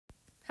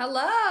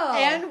Hello.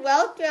 And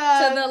welcome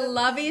to the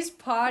Lovies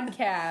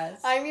podcast.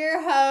 I'm your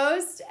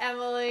host,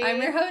 Emily.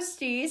 I'm your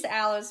hostess,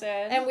 Allison.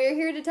 And we're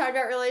here to talk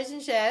about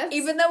relationships.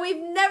 Even though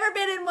we've never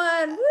been in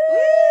one.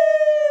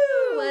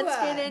 Woo! Let's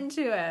get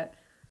into it.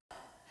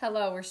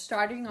 Hello, we're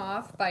starting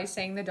off by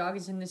saying the dog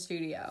is in the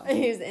studio.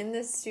 He's in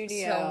the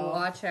studio. So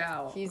watch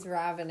out. He's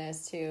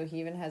ravenous too.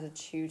 He even has a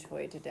chew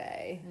toy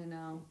today. I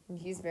know.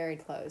 He's very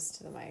close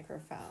to the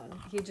microphone.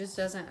 He just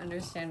doesn't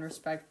understand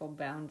respectful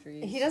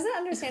boundaries. He doesn't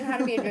understand how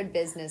to be a good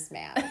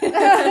businessman.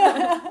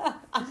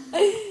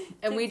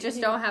 And we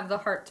just don't have the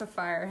heart to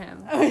fire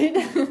him.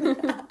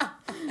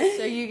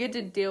 So you get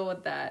to deal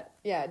with that.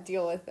 Yeah,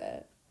 deal with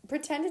it.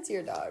 Pretend it's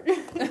your dog.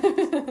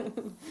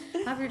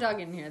 Have your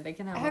dog in here. They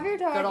can have your a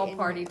dog good old in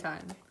party here.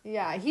 time.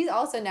 Yeah, he's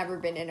also never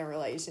been in a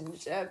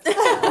relationship.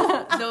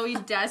 Though he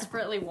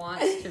desperately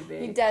wants to be.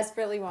 He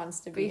desperately wants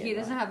to be. But he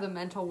doesn't have the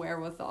mental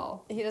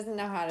wherewithal. He doesn't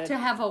know how To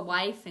have a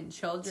wife and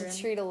children. to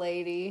treat a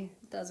lady.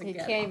 Doesn't He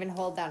get can't it. even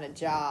hold down a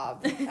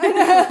job.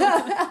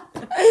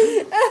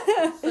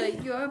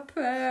 But you're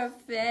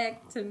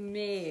perfect to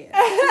me.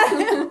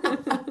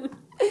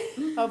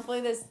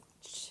 Hopefully this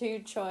chew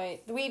toy.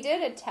 We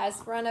did a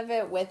test run of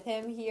it with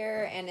him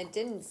here, and it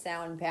didn't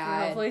sound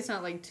bad. Hopefully it's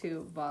not like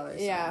too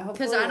bothersome. Yeah, Because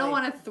hopefully, I don't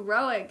like- want to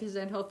throw it because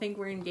then he'll think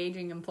we're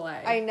engaging in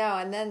play. I know,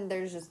 and then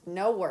there's just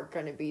no work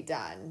going to be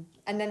done.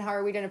 And then how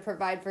are we going to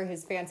provide for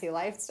his fancy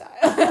lifestyle?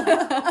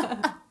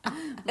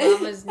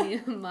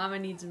 Mama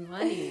needs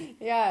money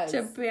Yes.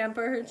 to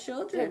pamper her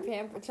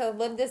children. To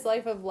live this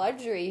life of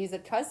luxury he's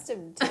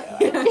accustomed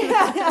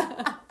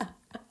to.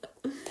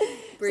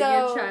 Bring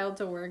So- your child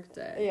to work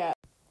day. Yeah.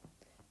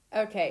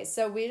 Okay,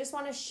 so we just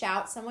want to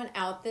shout someone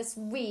out this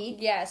week.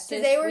 Yes,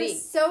 Because they were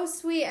so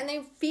sweet, and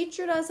they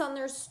featured us on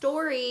their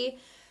story,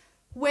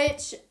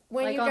 which,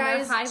 when Like you on their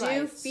guys do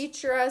highlights.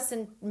 feature us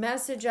and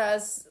message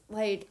us,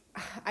 like,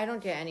 I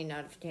don't get any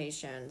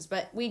notifications,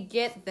 but we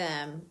get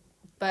them.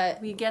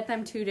 But We get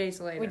them 2 days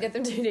later. we get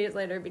them 2 days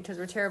later because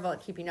we're terrible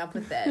at keeping up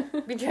with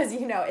it. Because,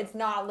 it's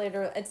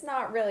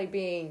not really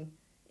being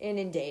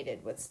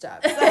inundated with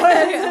stuff.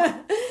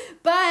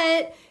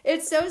 But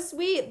it's so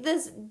sweet.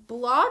 This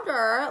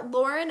blogger,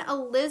 Lauren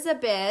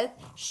Elizabeth,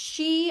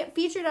 she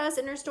featured us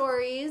in her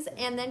stories,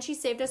 and then she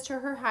saved us to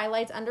her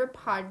highlights under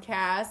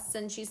podcasts,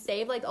 and she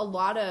saved like a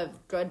lot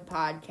of good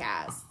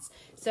podcasts.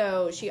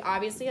 So she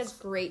obviously has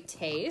great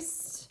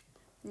taste.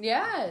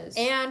 Yes.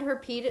 And her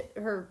feed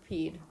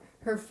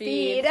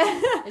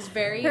is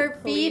very her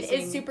feed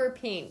pleasing. is super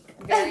pink.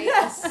 Very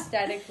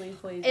aesthetically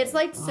pleasing. It's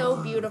like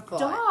so beautiful.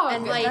 Dog,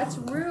 and like that's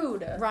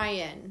rude.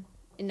 Ryan.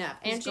 Enough.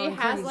 He's And she going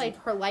has crazy. like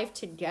her life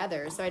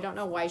together, so I don't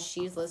know why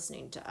she's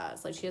listening to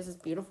us. Like she has this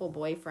beautiful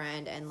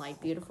boyfriend and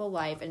like beautiful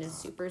life and is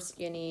super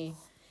skinny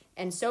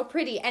and so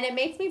pretty. And it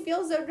makes me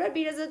feel so good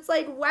because it's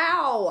like,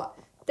 wow,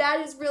 that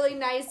is really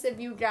nice of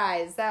you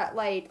guys that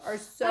like are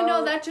so I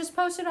know that just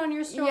posted on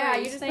your stories. Yeah,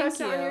 you just Thank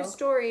posted you. on your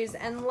stories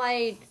and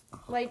like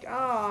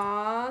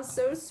aw,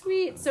 so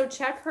sweet. So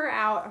check her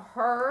out.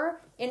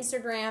 Her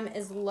Instagram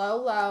is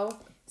Lolo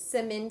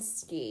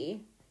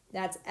Siminski.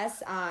 That's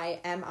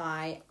Siminski.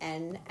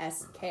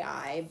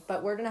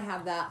 But we're gonna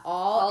have that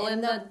all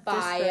in the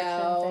bio,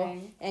 description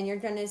thing. and you're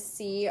gonna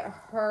see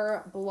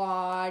her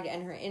blog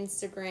and her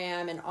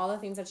Instagram and all the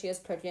things that she has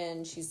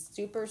cooking. She's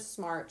super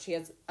smart. She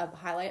has a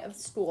highlight of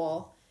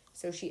school.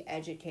 So she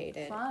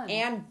educated Fun.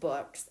 and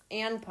books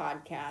and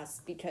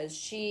podcasts because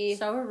she's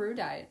So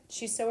erudite.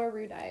 so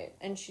erudite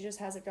and she just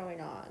has it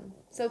going on.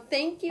 So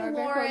thank you, Okay,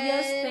 cool. Lauren.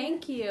 Yes,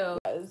 thank you.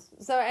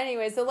 So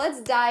anyway, so let's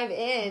dive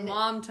in.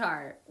 Mom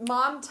tart.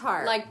 Mom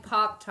Tart. Like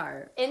Pop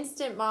Tart.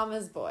 Instant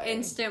Mama's Boy.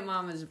 Instant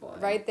Mama's Boy.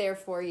 Right there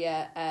for you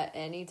at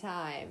any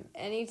time.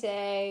 Any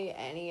day,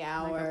 any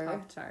hour. Like a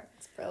Pop Tart.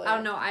 It's brilliant. I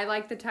don't know. I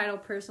like the title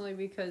personally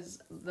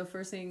because the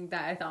first thing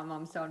that I thought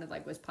Mom sounded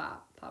like was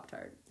Pop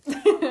Tart.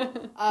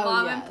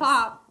 Mom and yes.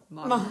 Pop.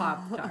 Mom and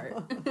Pop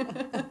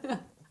Tart.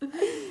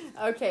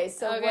 Okay,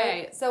 so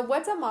Okay. so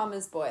what's a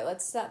mama's boy?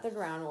 Let's set the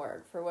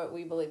groundwork for what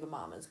we believe a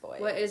mama's boy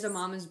What is a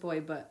mama's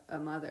boy but a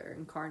mother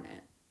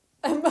incarnate?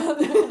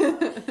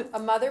 A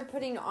mother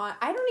putting on,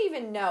 I don't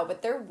even know,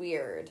 but they're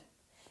weird.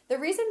 The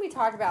reason we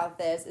talk about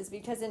this is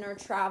because in our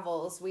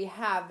travels we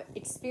have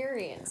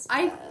experienced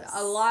this.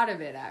 A lot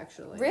of it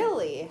actually.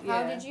 Really?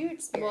 How Yeah. did you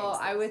experience Well,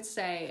 I this? would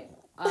say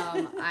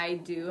I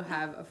do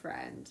have a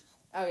friend.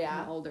 Oh,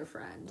 yeah? An older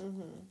friend.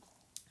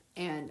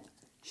 And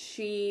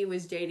she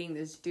was dating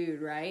this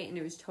dude, right? And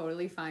it was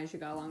totally fine. She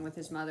got along with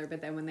his mother.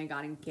 But then when they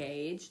got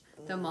engaged,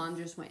 the mom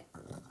just went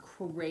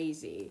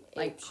crazy.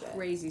 Like, Apeshit.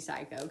 crazy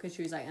psycho. Because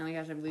she was like, oh my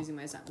gosh, I'm losing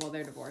my son. Well,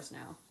 they're divorced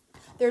now.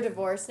 They're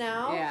divorced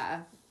now?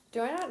 Yeah.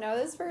 Do I not know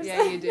this person?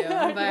 Yeah, you do.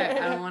 But Okay.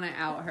 I don't want to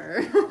out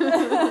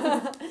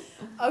her.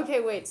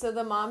 Okay, wait. So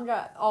the mom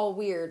got all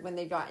weird when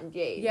they got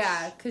engaged.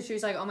 Yeah, because she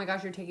was like, oh my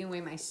gosh, you're taking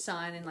away my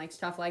son and like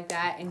stuff like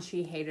that. And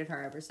she hated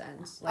her ever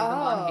since. Like the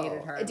mom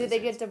hated her. Did they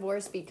get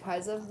divorced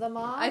because of the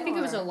mom? I think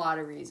it was or- a lot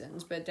of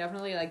reasons, but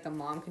definitely like the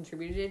mom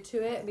contributed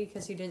to it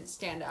because he didn't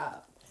stand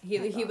up.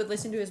 He would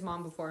listen to his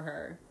mom before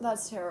her.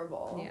 That's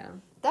terrible. Yeah.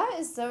 That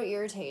is so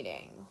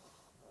irritating.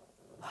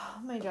 Oh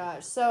my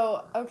gosh.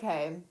 So,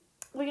 okay.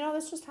 Well,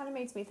 this just kind of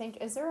makes me think,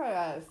 is there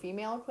a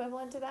female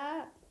equivalent to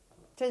that?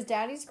 Does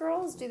Daddy's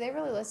Girls, do they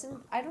really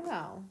listen? I don't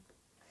know.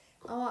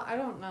 Oh, I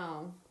don't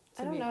know.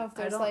 I don't know if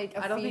there's, like,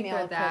 a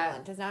female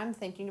equivalent. Because now I'm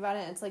thinking about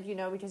it, and it's like,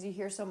 because you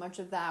hear so much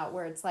of that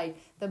where it's like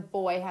the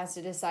boy has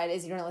to decide,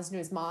 is he going to listen to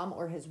his mom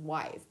or his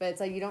wife? But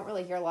it's like, you don't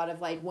really hear a lot of,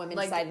 like, women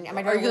deciding, am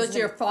I going to listen to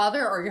your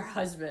father or your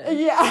husband?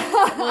 Yeah.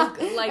 Well,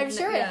 like, I'm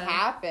sure it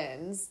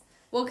happens.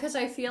 Well, because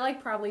I feel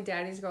like probably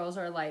Daddy's Girls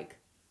are, like,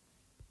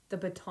 the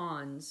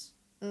batons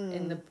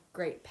in the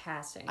great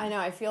passing. I know.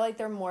 I feel like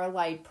they're more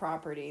like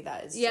property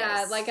that is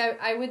like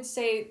I would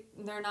say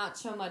they're not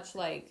so much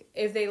like,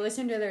 if they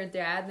listen to their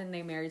dad, then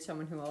they married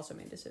someone who also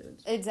made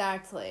decisions.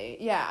 Exactly.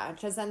 Yeah.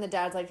 Because then the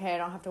dad's like, hey, I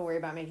don't have to worry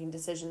about making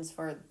decisions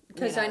for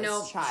because I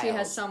know child. She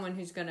has someone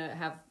who's going to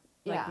have,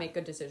 make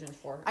good decisions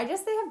for her. I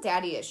guess they have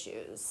daddy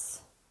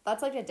issues.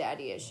 That's like a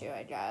daddy issue,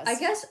 I guess. I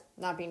guess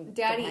not being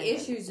daddy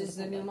issues is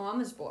the new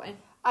Mama's Boy.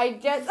 I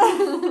get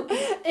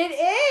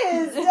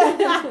it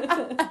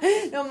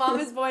is. No,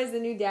 Mama's Boy is the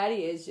new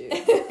daddy issue.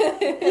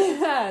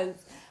 Yes,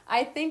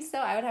 I think so.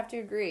 I would have to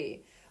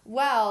agree.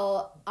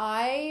 Well,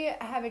 I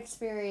have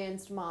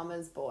experienced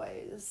Mama's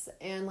Boys,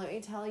 and let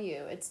me tell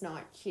you, it's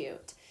not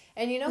cute.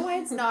 And you know why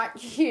it's not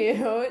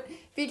cute?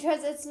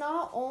 Because it's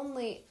not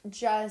only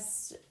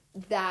just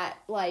that,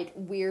 like,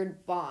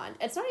 weird bond.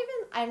 It's not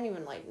even, I don't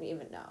even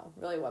know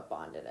really what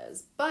bond it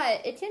is.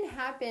 But it can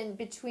happen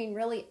between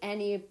really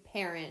any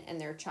parent and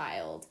their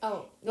child.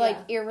 Oh,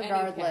 like,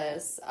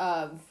 irregardless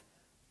of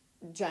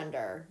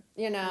gender,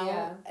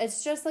 Yeah.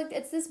 It's just, like,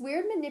 it's this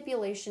weird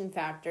manipulation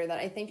factor that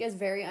I think is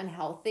very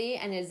unhealthy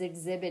and is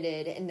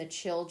exhibited in the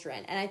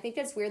children. And I think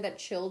it's weird that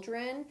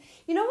children,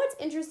 what's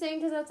interesting,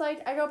 because it's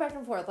like, I go back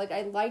and forth. Like,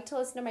 I like to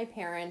listen to my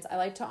parents. I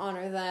like to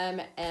honor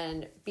them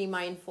and be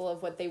mindful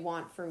of what they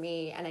want for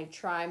me. And I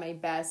try my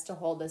best to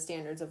hold the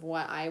standards of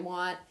what I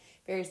want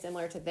very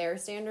similar to their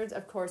standards.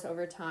 Of course,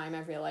 over time,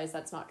 I've realized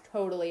that's not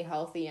totally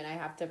healthy, and I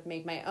have to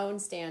make my own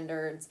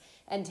standards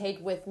and take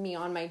with me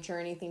on my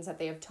journey things that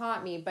they have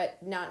taught me, but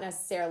not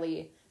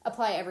necessarily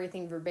apply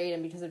everything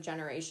verbatim because of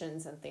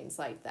generations and things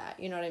like that.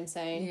 You know what I'm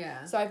saying?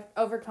 Yeah. So I've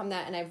overcome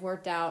that, and I've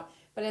worked out,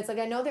 but it's like,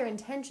 I know their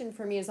intention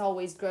for me is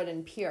always good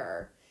and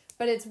pure.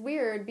 But it's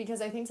weird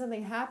because I think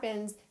something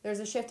happens, there's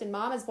a shift in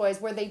Mama's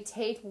Boys where they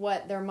take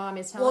what their mom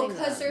is telling them.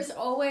 Well, because there's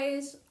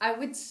always, I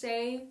would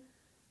say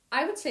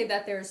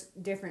that there's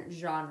different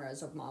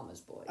genres of Mama's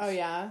Boys. Oh,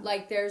 yeah?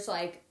 Like, there's,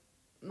 like,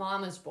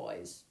 Mama's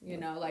Boys,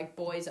 like,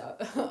 boys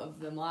of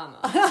the mama.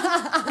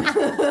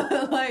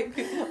 Like,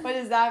 what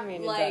does that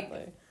mean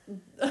exactly?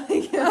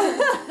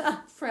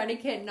 Like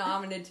predicate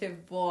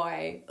nominative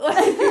boy.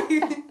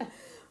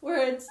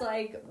 Where it's,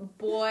 like,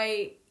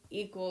 boy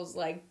equals,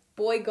 like,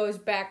 boy goes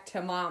back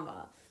to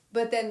mama.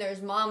 But then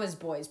there's Mama's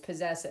Boys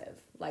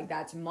possessive. Like,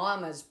 that's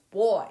Mama's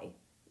boy.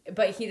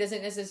 But he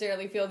doesn't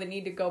necessarily feel the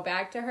need to go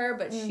back to her,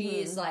 but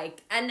she's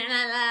like,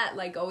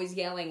 like always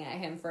yelling at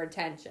him for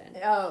attention.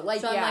 Oh,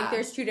 like, so I'm like,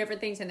 there's two different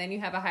things, and then you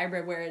have a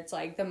hybrid where it's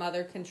like the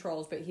mother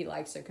controls, but he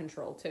likes to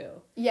control too.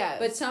 Yeah.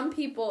 But some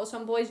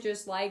boys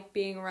just like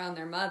being around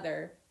their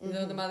mother, even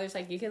though the mother's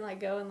like, you can like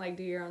go and like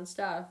do your own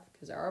stuff,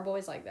 because there are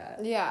boys like that.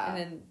 Yeah. And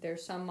then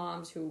there's some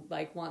moms who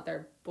like want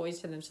their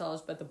boys to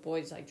themselves, but the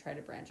boys like try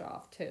to branch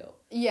off too.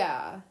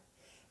 Yeah.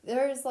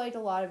 There's, like, a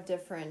lot of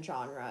different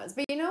genres.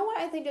 But you know what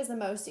I think is the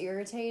most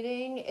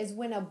irritating is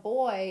when a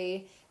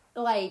boy,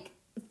 like,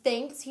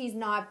 thinks he's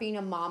not being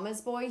a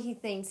mama's boy. He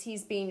thinks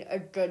he's being a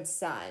good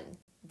son.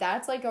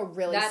 That's, like, a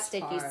really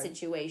sticky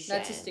situation.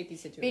 That's a sticky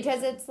situation.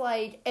 Because it's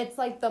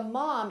like the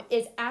mom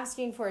is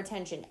asking for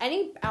attention.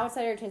 Any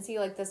outsider can see,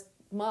 like, this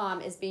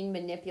mom is being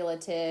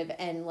manipulative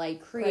and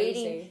like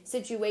creating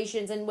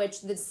situations in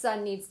which the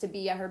son needs to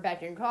be at her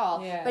beck and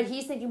call. Yeah. But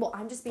he's thinking, well,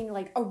 I'm just being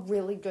like a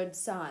really good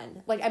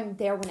son. Like, I'm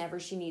there whenever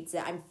she needs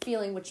it. I'm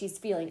feeling what she's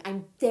feeling.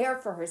 I'm there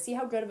for her. See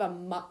how good of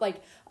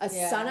a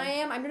son I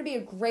am? I'm going to be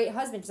a great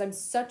husband because I'm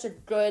such a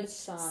good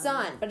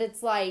son. But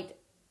it's like,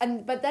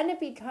 but then it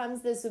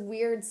becomes this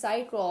weird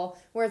cycle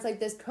where it's like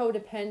this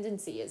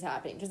codependency is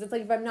happening. Because it's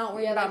like, if I'm not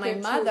worried about my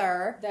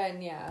mother,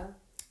 then yeah.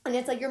 And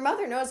it's like, your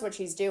mother knows what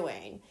she's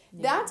doing.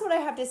 Yeah. That's what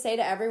I have to say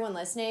to everyone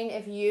listening.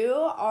 If you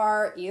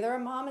are either a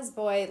mama's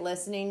boy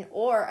listening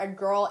or a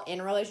girl in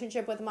a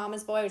relationship with a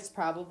mama's boy, which is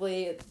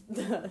probably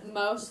the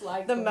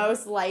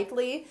most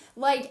likely,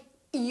 like,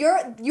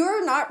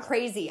 you're not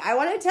crazy. I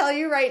want to tell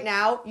you right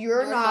now,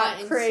 you're not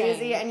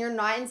crazy and you're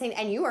not insane,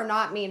 and you are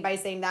not mean by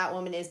saying that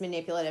woman is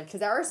manipulative, because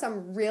there are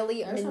some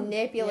really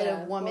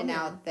manipulative women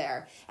out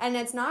there. And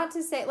it's not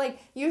to say, like,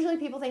 usually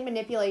people think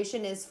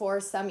manipulation is for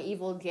some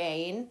evil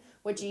gain,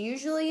 which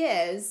usually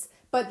is,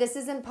 but this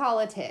isn't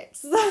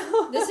politics.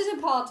 This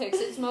isn't politics.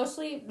 It's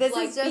mostly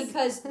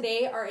because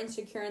they are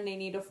insecure and they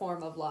need a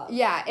form of love.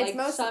 Yeah,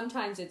 it's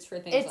sometimes it's for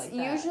things like that. It's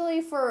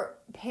usually for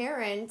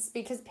parents,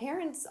 because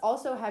parents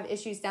also have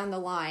issues down the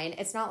line.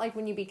 It's not like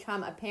when you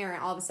become a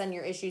parent, all of a sudden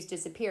your issues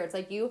disappear. It's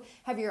like you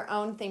have your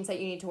own things that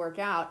you need to work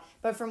out.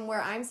 But from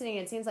where I'm sitting,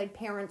 it seems like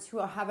parents who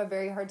have a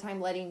very hard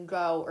time letting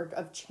go or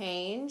of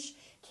change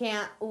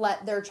can't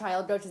let their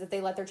child go, because if they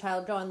let their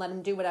child go and let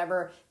them do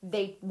whatever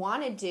they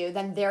want to do,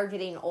 then they're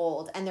getting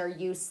old and they're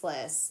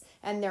useless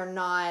and they're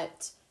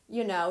not,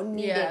 you know,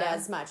 needed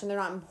as much and they're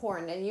not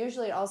important. And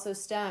usually it also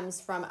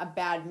stems from a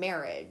bad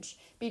marriage,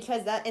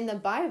 because that in the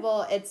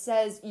Bible it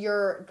says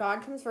your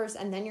God comes first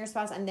and then your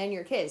spouse and then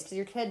your kids, because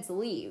your kids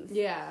leave.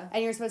 Yeah.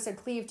 And you're supposed to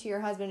cleave to your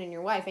husband and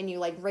your wife, and you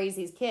like raise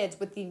these kids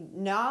with the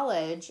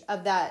knowledge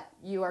of that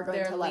you are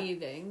going to let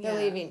leaving. They're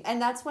leaving.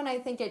 And that's when I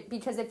think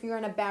because if you're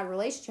in a bad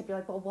relationship, you're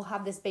like, well, we'll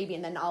have this baby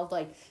and then I'll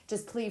like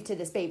just cleave to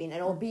this baby and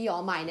it'll be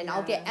all mine and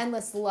I'll get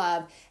endless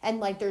love. And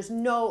like, there's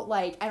no,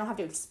 like, I don't have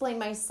to explain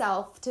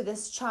myself to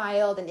this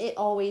child and it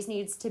always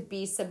needs to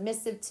be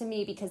submissive to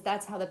me, because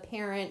that's how the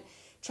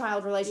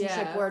parent-child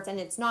relationship works. And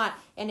it's not.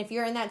 And if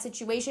you're in that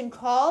situation,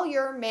 call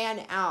your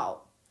man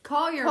out.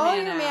 Call your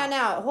man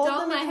out. Hold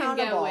Don't them let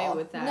accountable. him get away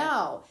with that.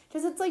 No.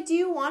 Because it's like, do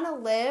you want to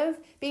live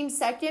being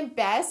second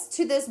best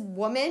to this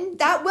woman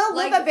that will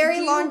live a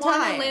very long time? Do you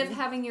want to live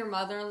having your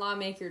mother-in-law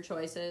make your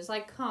choices?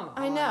 Like, come on.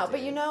 I know, dude.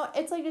 but you know,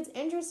 it's like, it's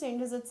interesting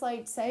because it's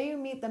like, say you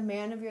meet the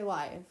man of your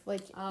life.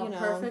 Like, you know.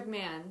 Perfect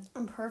man.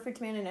 A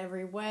perfect man in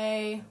every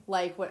way.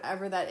 Like,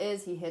 whatever that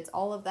is, he hits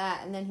all of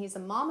that. And then he's a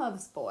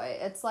mama's boy.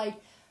 It's like,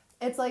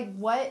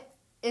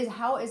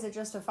 how is it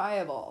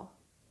justifiable?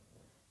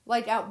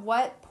 Like, at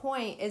what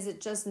point is it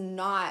just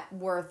not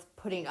worth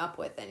putting up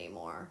with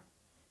anymore?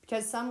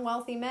 Because some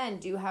wealthy men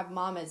do have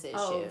mama's issues.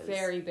 Oh,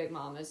 very big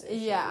mama's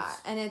issues. Yeah,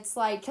 and it's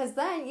like, because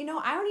then, you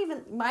know, Ryan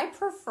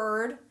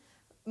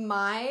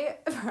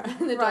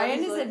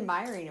is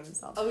admiring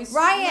himself. Oh,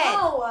 Ryan!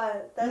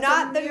 No, that's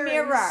not the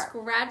mirror. He's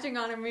scratching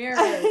on a mirror.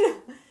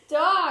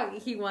 Dog!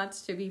 He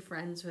wants to be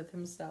friends with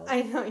himself.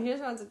 I know, he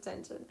just wants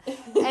attention.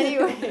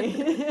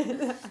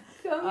 Anyway.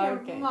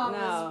 Come here,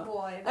 mama's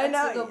boy.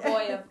 That's the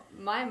boy of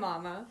my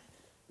mama.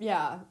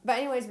 Yeah. But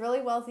anyways,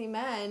 really wealthy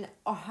men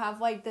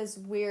have like this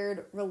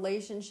weird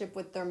relationship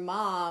with their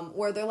mom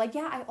where they're like,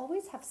 yeah, I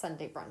always have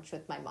Sunday brunch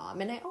with my mom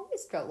and I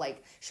always go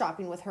like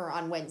shopping with her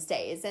on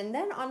Wednesdays. And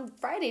then on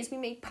Fridays we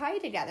make pie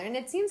together. And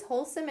it seems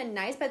wholesome and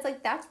nice, but it's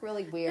like, that's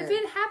really weird. If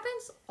it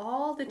happens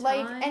all the time.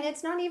 Like, and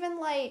it's not even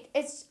like,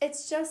 it's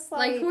just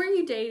like. Like, who are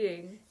you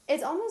dating?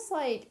 It's almost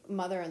like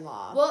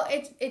mother-in-law. Well,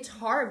 it's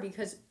hard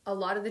because a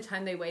lot of the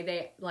time the way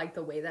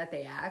that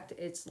they act,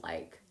 it's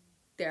like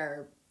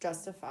they're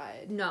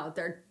justified. No,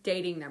 they're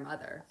dating their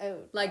mother. Oh,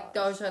 like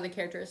gosh. those are the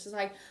characters. It's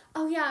like,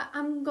 oh yeah,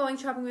 I'm going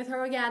shopping with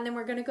her again, and then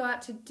we're gonna go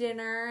out to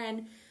dinner,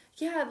 and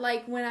yeah,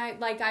 like when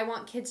I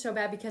want kids so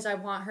bad because I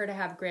want her to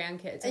have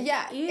grandkids. And,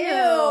 yeah. Ew.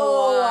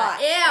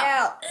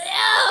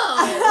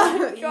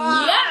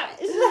 Gosh.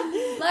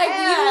 Like,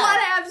 you want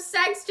to have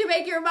sex to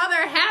make your mother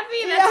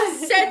happy?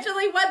 That's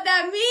essentially what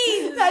that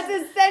means. That's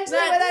essentially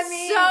what that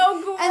means.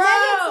 So gross. And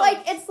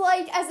then it's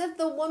like as if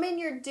the woman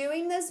you're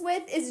doing this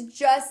with is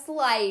just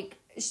like,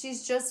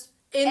 she's just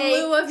in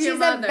lieu of your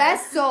mother. She's a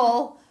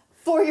vessel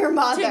for your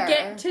mother. To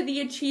get to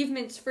the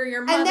achievements for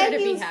your mother to be happy.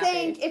 And then you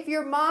think if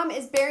your mom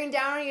is bearing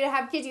down on you to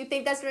have kids, you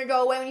think that's going to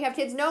go away when you have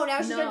kids. No, now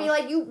she's going to be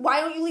like, why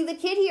don't you leave the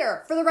kid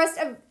here for the rest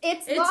of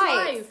its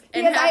life?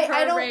 And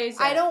have her raise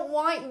it. I don't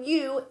want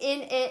you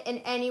in it in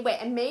any way.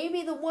 And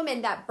maybe the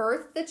woman that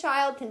birthed the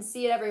child can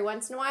see it every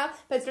once in a while,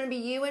 but it's going to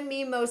be you and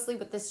me mostly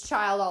with this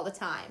child all the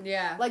time.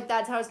 Yeah. Like,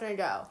 that's how it's going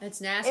to go.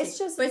 It's nasty. It's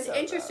just but it's so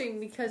interesting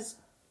because,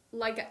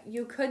 like,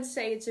 you could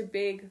say it's a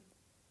big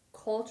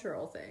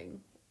cultural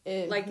thing.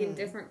 Like in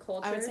different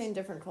cultures. I would say in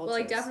different cultures. Well,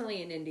 like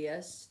definitely in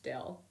India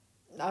still.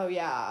 Oh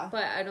yeah.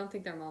 But I don't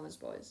think they're mama's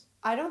boys.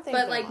 I don't think.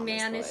 But like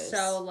man boys. Is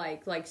so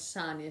like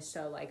son is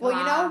so like. Well,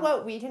 you know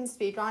what we can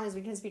speak on is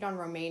we can speak on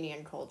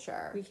Romanian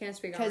culture. We can't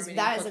speak on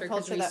Romanian culture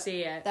because we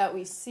see it. That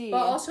we see.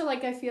 But also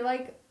like I feel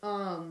like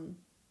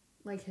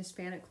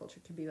Hispanic culture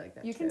could be like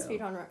that. You too. Can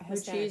speak on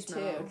Hispanic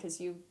too because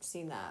you've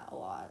seen that a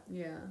lot.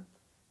 Yeah.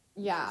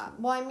 Yeah.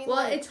 Well, I mean.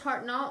 Well, it's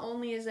hard. Not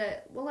only is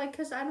it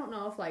because I don't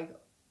know if like.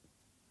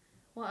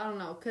 Well, I don't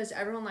know, because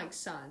everyone likes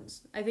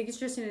sons. I think it's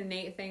just an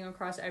innate thing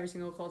across every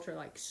single culture,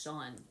 like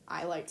son.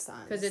 I like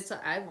sons. Because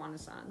I want a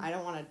son. I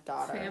don't want a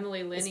daughter.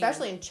 Family lineage.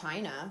 Especially in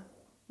China.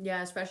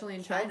 Yeah, especially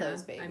in China.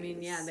 Those babies. I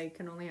mean, yeah, they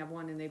can only have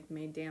one, and they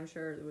made damn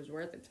sure it was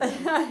worth it to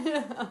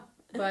them.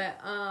 But,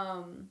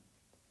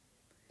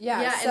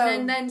 yeah, so,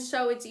 and then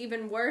so it's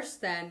even worse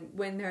then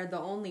when they're the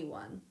only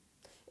one.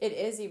 It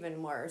is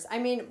even worse. I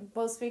mean,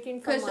 well,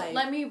 speaking from like...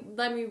 let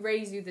me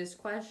raise you this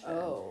question.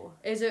 Oh.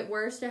 Is it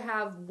worse to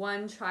have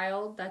one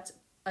child that's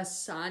a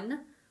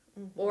son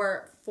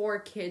or 4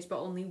 kids but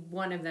only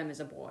one of them is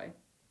a boy?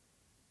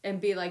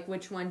 And be like,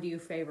 which one do you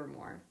favor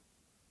more?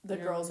 The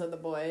girls or the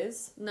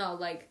boys? No,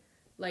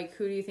 like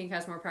who do you think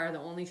has more power? The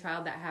only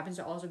child that happens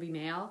to also be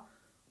male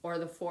or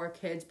the 4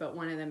 kids but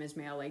one of them is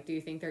male? Like, do you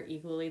think they're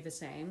equally the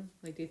same?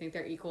 Like, do you think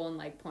they're equal in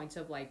like points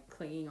of like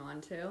clinging on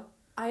to?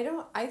 I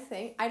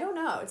don't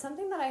know. It's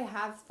something that I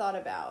have thought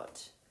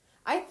about.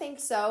 I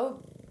think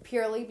so.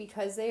 purely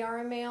because they are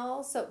a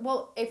male. So,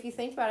 well, if you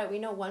think about it, we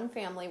know one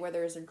family where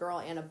there's a girl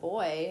and a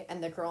boy,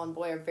 and the girl and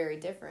boy are very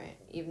different,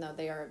 even though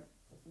they are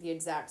the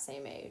exact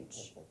same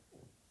age.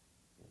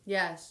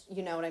 Yes.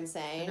 You know what I'm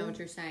saying? I know what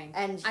you're saying.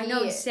 And I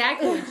know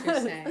exactly what you're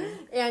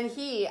saying. And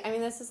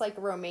this is like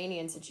a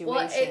Romanian situation.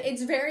 Well,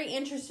 it's very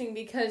interesting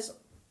because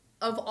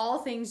of all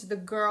things, the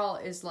girl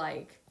is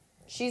like...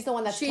 She's the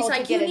one that's she's told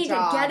like, to get a job. You need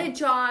to get a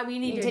job. You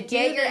need to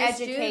get your this,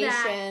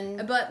 education. Do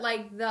that. But,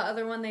 like, the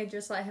other one, they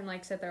just let him,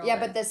 like, sit there all Yeah,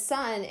 day. but the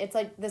son, it's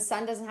like the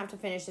son doesn't have to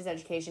finish his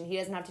education. He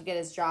doesn't have to get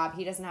his job.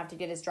 He doesn't have to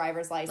get his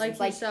driver's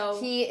license.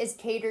 He is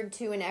catered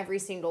to in every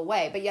single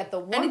way. But yet the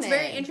woman... And it's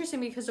very interesting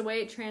because the way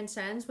it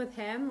transcends with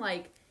him,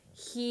 like,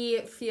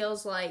 he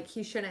feels like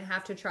he shouldn't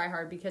have to try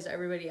hard because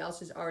everybody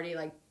else is already,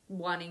 like,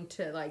 wanting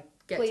to, like,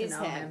 get Please to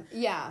know him.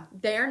 Yeah.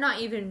 They're not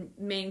even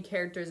main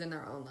characters in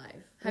their own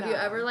life. Have you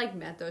ever, like,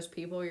 met those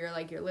people where you're,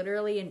 like, you're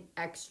literally an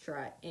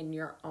extra in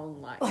your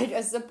own life? Like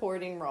a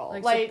supporting role.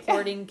 Like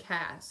supporting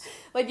cast.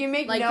 Like, you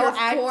make like no you're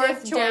active fourth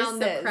choices. down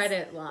the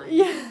credit line.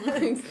 Yeah.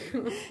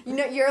 You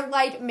know, you're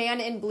like man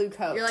in blue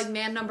coat. You're like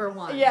man number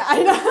 1. Yeah,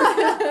 I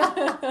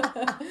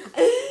know.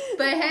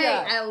 But hey,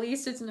 at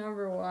least it's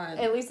number 1.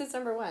 At least it's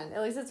number 1.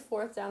 At least it's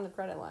fourth down the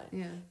credit line.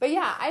 Yeah. But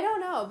yeah, I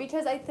don't know.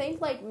 Because I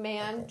think, like,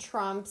 man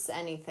trumps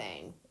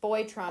anything.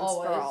 Boy trumps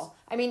Always. girl.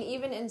 I mean,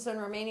 even in some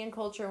Romanian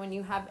culture, when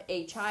you have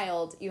a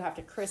child, you have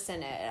to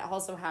christen it. It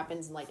also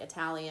happens in, like,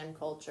 Italian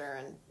culture.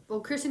 And well,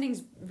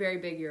 christening's very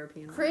big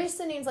European.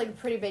 Christening's, like, a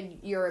pretty big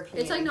European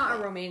It's, like, not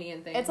thing. a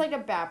Romanian thing. It's like a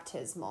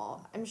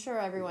baptismal. I'm sure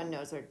everyone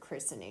knows what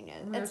christening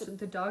is.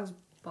 The dog's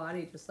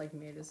body just, like,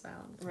 made a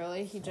sound.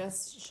 Really? He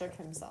just shook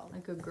himself.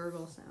 Like a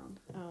gurgle sound.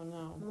 Oh,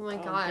 no. Oh, my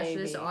gosh.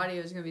 baby. This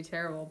audio is going to be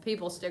terrible.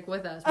 People, stick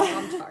with us.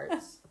 Mom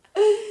charts.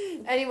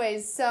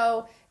 Anyways,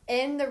 so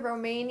in the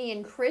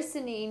Romanian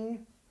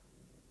christening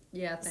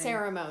thing.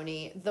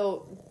 ceremony, the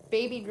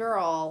baby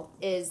girl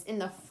is in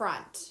the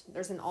front.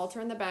 There's an altar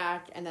in the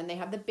back, and then they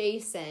have the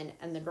basin,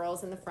 and the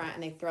girl's in the front,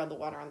 and they throw the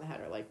water on the head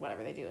or, like,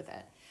 whatever they do with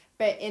it.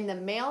 But in the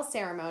male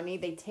ceremony,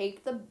 they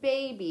take the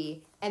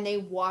baby and they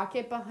walk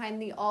it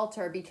behind the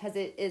altar because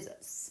it is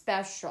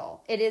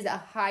special. It is a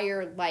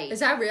higher light. Is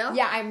that real?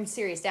 Yeah, I'm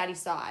serious. Daddy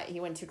saw it. He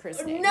went to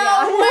christening. No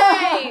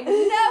way!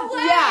 No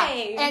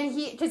way! Yeah, and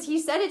because he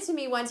said it to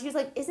me once. He was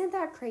like, "Isn't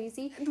that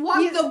crazy?"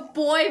 Walk the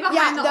boy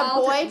behind the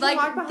altar. Boy can like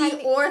walk behind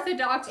the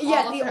Orthodox altar.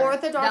 Yeah, the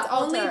Orthodox that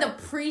altar. Only the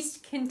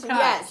priest can touch.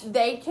 Yes,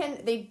 they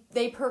can.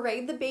 They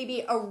parade the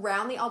baby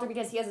around the altar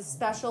because he has a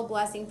special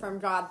blessing from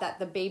God that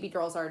the baby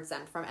girls are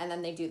exempt from, and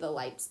then they do the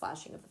light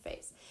splashing of the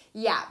face.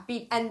 Yeah,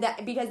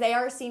 because they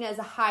are seen as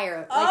a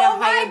higher, like a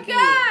higher being.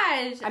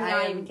 Gosh! I'm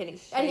not even kidding.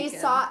 And he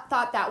thought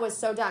that was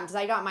so dumb because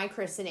I got my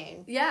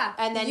christening. Yeah,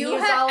 and then you he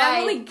was had all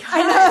Emily. like,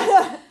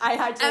 I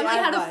actually Emily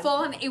had one. a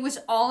full, and it was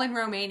all in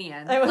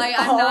Romanian. It was like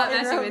all I'm not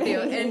in messing with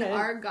you. And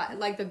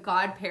Romanian. our the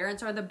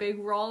godparents are the big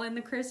role in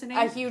the christening.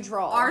 A huge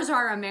role. Ours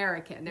are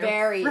American. They're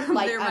Very they're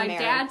my American.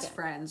 dad's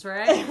friends,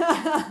 right?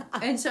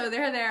 And so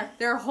they're there.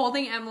 They're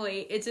holding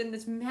Emily. It's in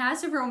this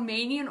massive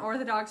Romanian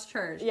Orthodox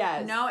church.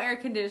 Yes. No air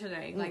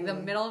conditioning. Like the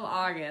middle of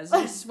August.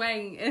 They're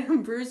swaying,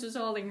 and Bruce was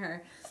holding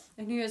her.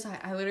 And he was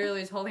like, I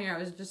literally was holding her. I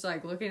was just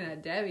like looking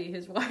at Debbie,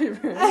 his wife.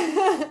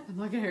 I'm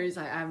looking at her. He's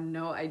like, I have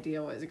no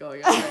idea what is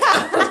going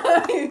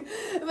on.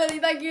 But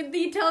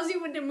he tells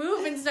you when to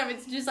move and stuff.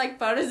 It's just like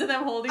photos of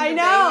them holding the baby.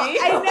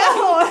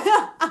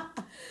 I know.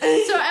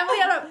 So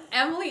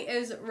Emily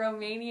is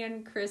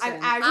Romanian Christian.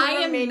 I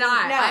am Romanian.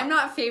 not. No. I'm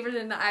not favored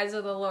in the eyes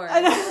of the Lord.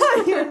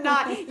 You're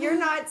not. You're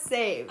not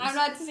saved. I'm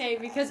not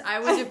saved because I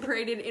wasn't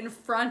paraded in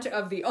front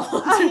of the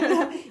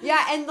altar.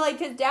 Yeah, and like,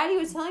 cause Daddy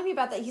was telling me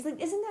about that. He's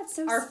like, "Isn't that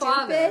so Our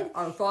stupid?"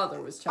 Our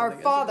father was telling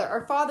us.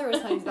 Our father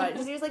was telling us about it.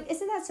 Because he was like,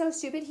 "Isn't that so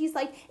stupid?" He's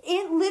like,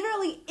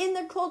 literally in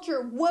the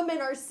culture,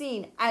 women are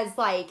seen as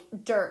like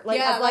dirt, like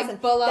yeah, as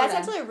like below That's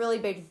them. actually a really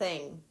big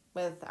thing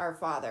with our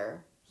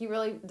father. He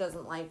really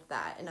doesn't like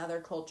that in other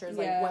cultures.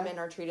 Yeah. Like women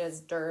are treated as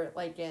dirt.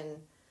 Like in,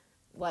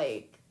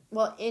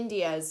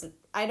 India's.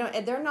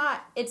 They're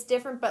not. It's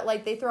different, but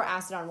like they throw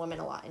acid on women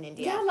a lot in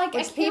India. Yeah, like,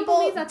 which I can't people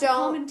believe that's a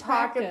common don't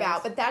talk practice.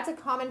 about. But that's a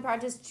common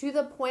practice to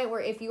the point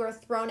where if you are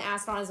thrown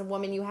acid on as a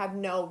woman, you have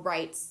no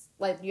rights.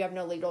 Like you have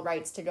no legal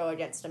rights to go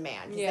against a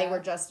man because they were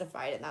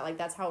justified in that. Like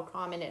that's how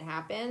common it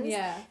happens.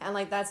 Yeah, and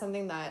like that's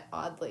something that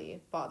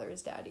oddly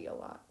bothers Daddy a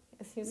lot.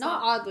 He's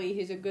not oddly.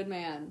 He's a good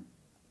man.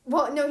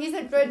 Well, no, he's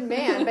a good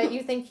man, but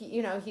you think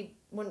he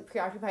wouldn't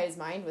preoccupy his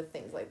mind with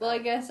things like that. Well, I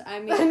guess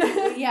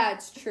yeah,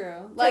 it's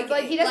true. Like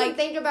he doesn't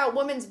think about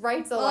women's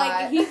rights a lot.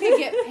 Like he could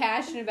get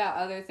passionate about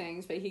other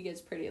things, but he gets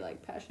pretty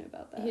like passionate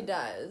about that. He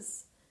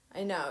does.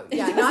 I know.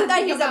 Yeah, not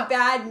that he's a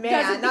bad man.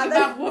 Doesn't not think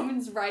that about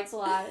women's rights a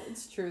lot.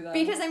 It's true though.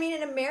 because I mean,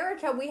 in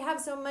America, we have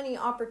so many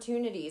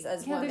opportunities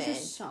as women. There's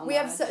just so we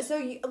much.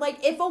 have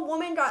like if a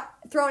woman got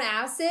thrown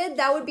acid,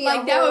 that would be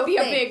like a that whole would be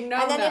thing. a big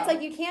no. And then it's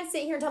like you can't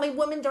sit here and tell me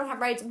women don't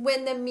have rights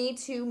when the Me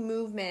Too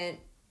movement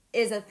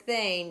is a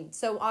thing.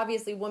 So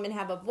obviously, women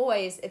have a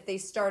voice if they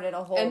started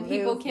a whole and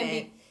people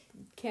movement.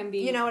 can be.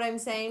 You know what I'm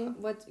saying?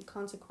 What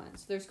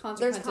consequence? There's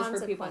consequences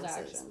for people's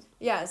consequences. actions.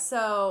 Yeah.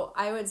 So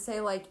I would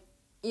say like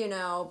you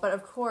know, but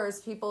of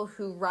course, people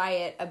who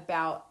riot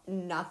about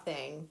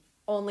nothing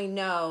only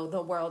know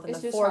the world in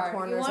the four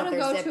corners of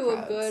their zip codes. You want to go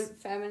to a good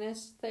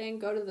feminist thing?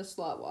 Go to the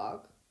slut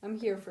walk. I'm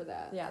here for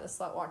that. Yeah, the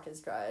slut walk is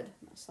good.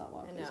 The slut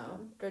walk is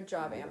good. Good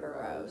job,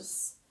 Amber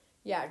Rose.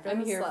 Yeah, good.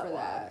 I'm here for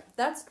that.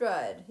 That's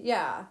good.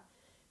 Yeah.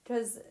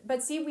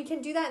 But see, we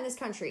can do that in this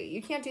country.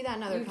 You can't do that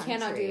in other countries. You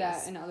cannot do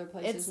that in other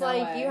places. It's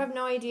you have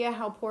no idea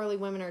how poorly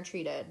women are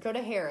treated. Go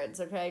to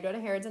Harrods, okay? Go to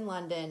Harrods in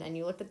London, and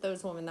you look at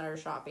those women that are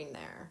shopping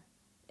there.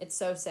 It's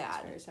so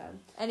sad. It's very sad.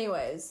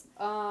 Anyways.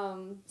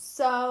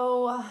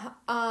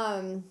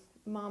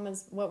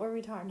 Mama's, what were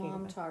we talking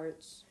about? Mom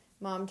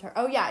tarts.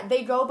 Oh, yeah.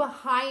 They go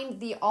behind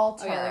the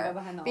altar. Oh, yeah, they go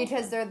behind the altar.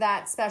 Because they're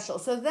that special.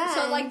 So, that's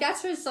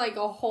just,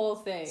 a whole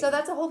thing. So,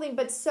 that's a whole thing.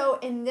 But, so,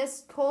 in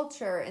this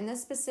culture, in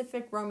this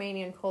specific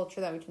Romanian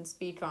culture that we can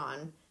speak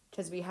on,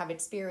 because we have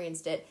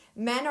experienced it,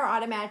 men are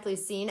automatically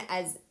seen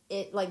as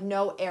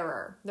no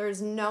error.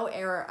 There's no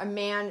error. A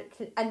man,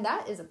 and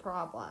that is a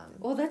problem.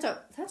 Well, that's a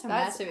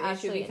massive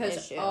issue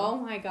because, oh,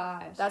 my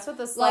gosh. That's what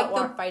the slut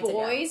walk fights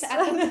against. The boys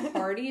at the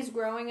parties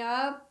growing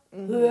up,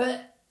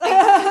 I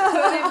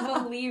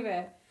couldn't believe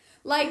it.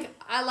 I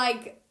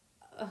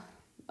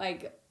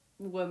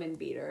woman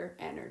beater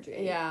energy.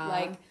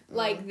 Yeah.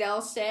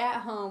 They'll stay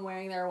at home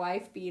wearing their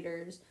wife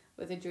beaters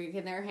with a drink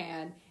in their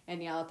hand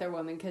and yell at their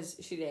woman because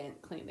she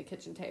didn't clean the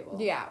kitchen table.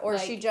 Yeah, or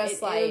she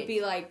just it would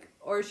be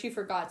or she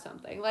forgot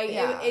something.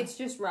 It's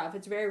just rough.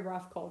 It's very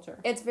rough culture.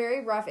 It's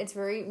very rough. It's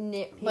very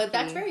nitpicky. But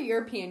that's very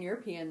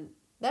European.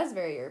 That's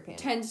very European.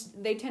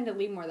 They tend to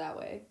lead more that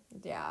way.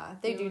 Yeah,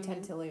 they do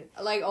tend to lead.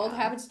 Old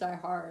habits die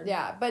hard.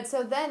 Yeah, but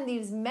so then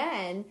these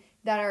men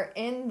that are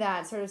in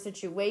that sort of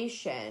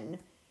situation,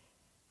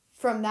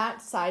 from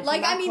that side,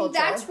 culture,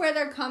 that's where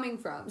they're coming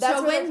from.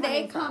 So when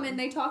they come and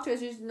they talk to us,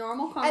 just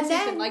normal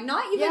conversation,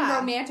 not even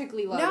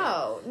romantically loaded.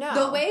 No.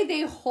 The way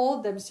they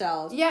hold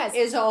themselves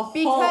is a whole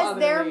because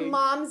their league.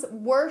 Moms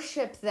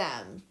worship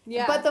them.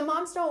 Yeah. But the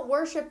moms don't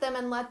worship them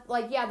and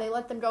they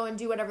let them go and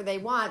do whatever they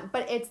want.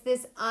 But it's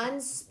this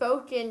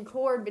unspoken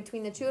chord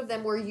between the two of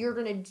them where you're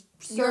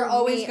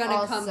always going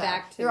to come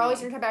back to me. You're always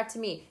going to come back to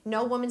me.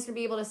 No woman's going to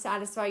be able to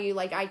satisfy you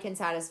like I can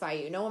satisfy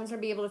you. No woman's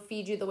going to be able to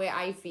feed you the way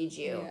I feed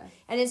you. Yeah.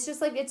 And it's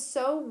just it's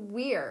so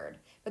weird.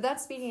 But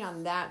that's speaking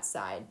on that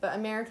side. But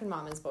American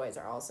Mama's Boys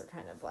are also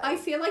kind of I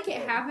feel like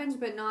it happens,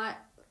 but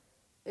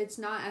it's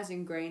not as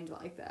ingrained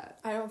like that.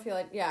 I don't feel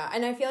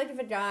and I feel like if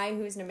a guy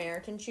who's an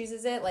American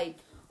chooses it,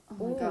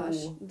 oh my gosh,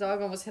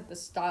 dog almost hit the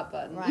stop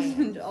button.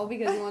 Right. All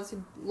because he wants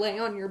to lay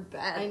on your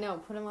bed. I know,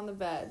 put him on the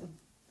bed.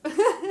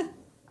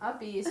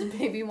 Uppies,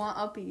 baby want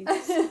uppies.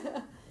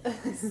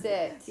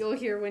 Sit. You'll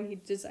hear when he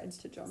decides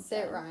to jump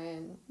Sit, down.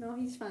 Ryan. No,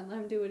 he's fine. Let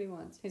him do what he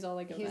wants. He's all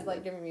He's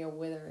giving me a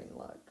withering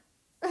look.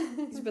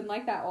 He's been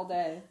like that all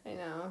day. I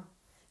know.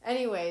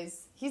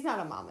 Anyways, he's not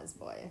a mama's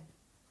boy.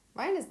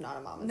 Ryan is not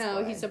a mama's boy.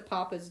 No, he's a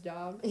papa's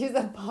dog. He's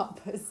a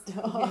papa's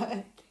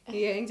dog.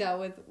 He hangs out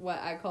with what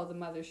I call the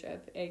mothership,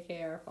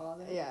 aka our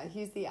father. Yeah,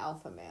 he's the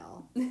alpha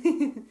male.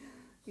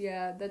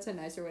 Yeah, that's a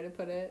nicer way to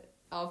put it.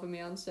 Alpha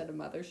male instead of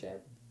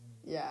mothership.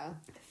 Yeah.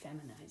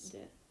 Feminized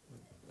it.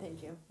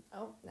 Thank you.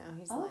 Oh, now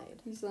he's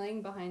laid. He's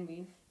laying behind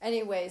me.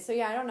 Anyway, so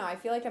yeah, I don't know. I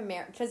feel like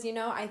because,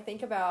 I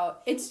think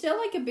about... It's still,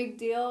 a big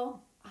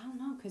deal. I don't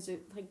know, because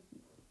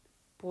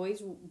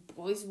boys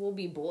will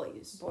be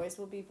boys. Boys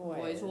will be boys.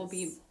 Boys will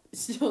be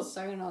still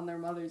sucking on their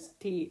mother's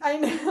teeth. I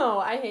know.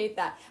 I hate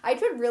that. I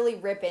could really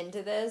rip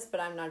into this, but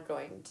I'm not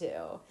going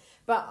to.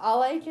 But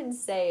all I can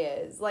say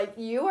is,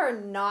 you are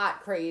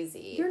not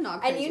crazy. You're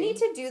not crazy. And you need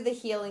to do the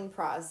healing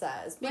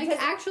process. Because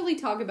actually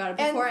talk about it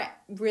before it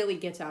really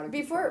gets out of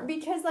control.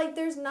 Because,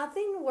 there's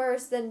nothing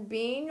worse than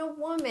being a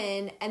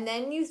woman, and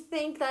then you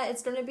think that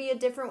it's going to be a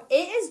different... It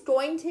is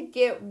going to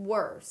get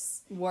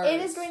worse.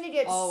 It is going to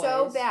get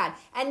so bad.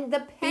 And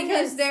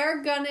because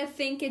they're going to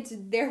think it's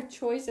their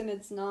choice, and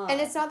it's not. And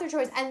it's not their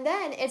choice. And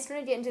then it's going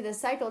to get into this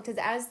cycle, because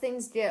as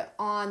things get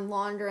on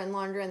longer and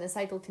longer, and the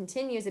cycle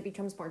continues, it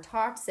becomes more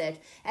toxic.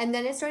 And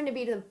then it's going to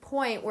be to the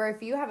point where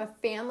if you have a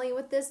family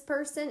with this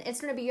person, it's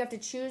going to be you have to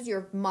choose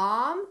your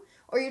mom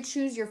or you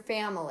choose your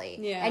family.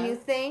 Yeah. And you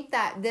think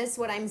that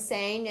what I'm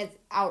saying is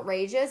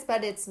outrageous,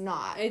 but it's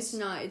not. It's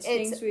not. It's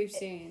things we've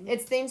seen.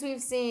 It's things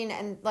we've seen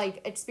and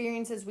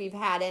experiences we've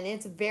had, and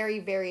it's very,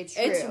 very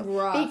true. It's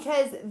rough.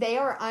 Because they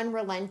are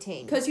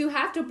unrelenting. Because you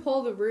have to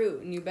pull the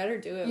root, and you better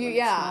do it when it's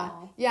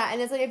small. Yeah,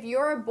 and it's if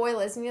you're a boy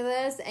listening to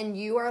this and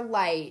you are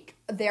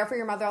there for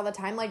your mother all the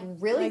time,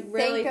 really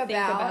think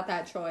about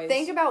that choice.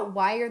 Think about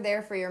why you're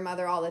there for your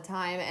mother all the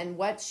time and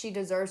what she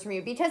deserves from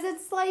you. Because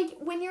it's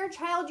when you're a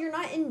child, you're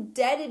not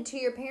indebted to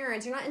your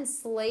parents. You're not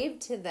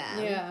enslaved to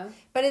them. Yeah.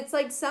 But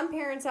it's some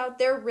parents out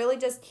there really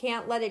just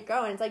can't let it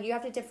go. And it's you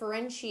have to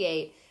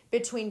differentiate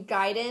between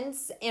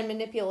guidance and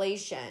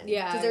manipulation.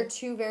 Yeah. Because they're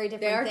two very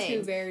different things. They are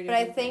two very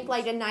different But I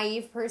think a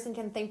naive person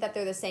can think that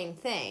they're the same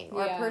thing.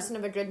 Or a person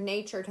of a good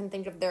nature can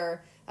think of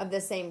they're of the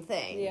same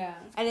thing. Yeah.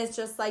 And it's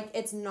just like,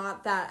 it's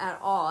not that at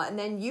all. And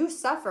then you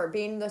suffer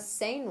being the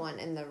sane one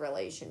in the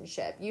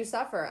relationship. You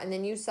suffer. And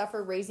then you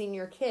suffer raising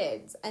your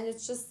kids. And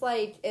it's just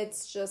like,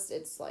 it's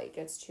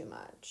too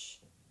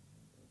much.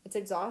 It's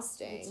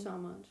exhausting. It's so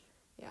much.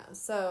 Yeah.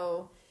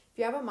 So if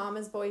you have a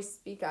mama's boy,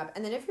 speak up.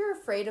 And then if you're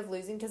afraid of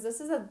losing, because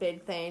this is a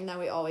big thing that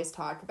we always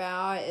talk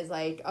about, is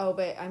like, oh,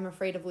 but I'm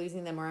afraid of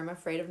losing them, or I'm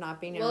afraid of not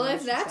being in a Well,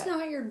 if relationship. that's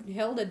not your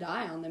hill to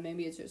die on, then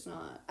maybe it's just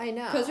not. I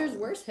know. Because there's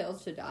worse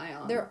hills to die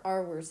on. There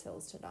are worse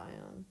hills to die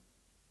on.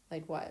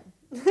 Like what?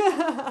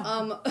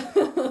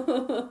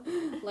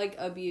 Like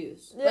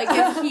abuse. Yeah. Like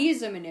if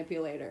he's a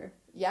manipulator.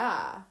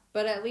 Yeah.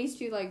 But at least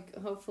you, like,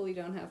 hopefully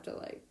don't have to,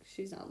 like,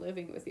 she's not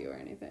living with you or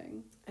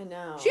anything. I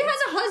know. She has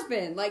a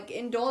husband. Like,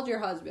 indulge your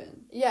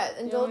husband. Yeah,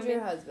 indulge You know what I your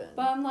mean? husband.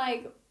 But I'm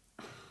like,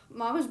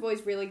 mama's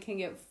boys really can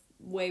get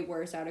way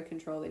worse out of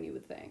control than you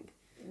would think.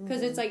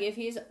 Because it's like, if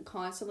he's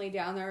constantly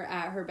down there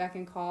at her beck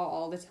and call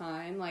all the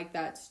time, like,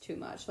 that's too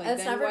much. Like,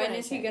 That's then never when gonna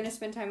is he change. going to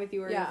spend time with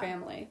you or Yeah. your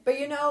family? But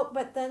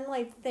but then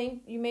like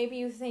maybe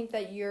you think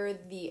that you're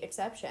the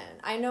exception.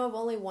 I know of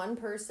only one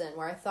person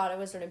where I thought it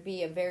was going to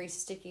be a very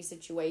sticky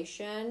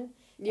situation.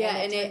 Yeah,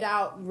 and it turned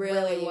out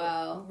really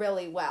well.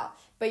 Really well.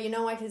 But you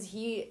know why? Because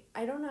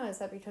I don't know, is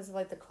that because of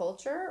like the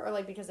culture or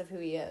like because of who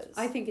he is?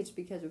 I think it's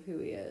because of who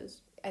he is.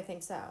 I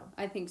think so.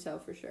 I think so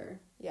for sure.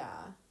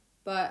 Yeah.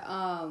 But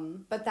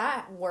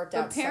that worked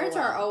out parents so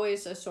well. are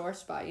always a sore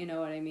spot, you know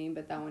what I mean?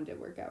 But that one did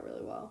work out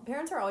really well.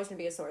 Parents are always going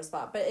to be a sore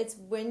spot, but it's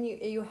when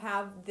you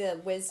have the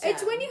wisdom.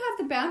 It's when you have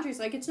the boundaries.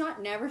 Like, it's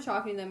not never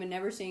talking to them and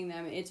never seeing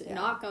them. It's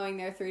not going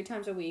there 3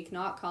 times a week,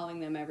 not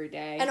calling them every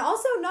day. And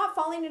also not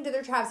falling into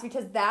their traps,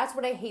 because that's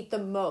what I hate the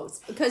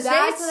most. Because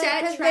they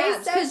set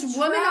traps. Because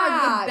women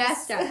are the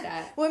best at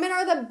that. Women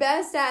are the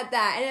best at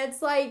that. And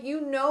it's like,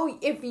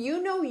 if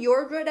you know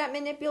you're good at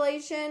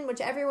manipulation,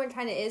 which everyone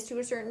kind of is to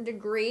a certain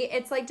degree,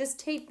 it's like, just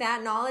take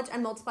that knowledge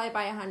and multiply it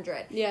by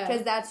 100. Yeah.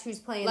 Because that's who's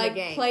playing the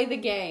game. Like, play the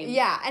game.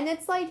 Yeah, and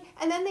it's like,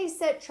 and then they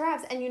set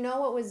traps, and you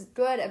know what was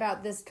good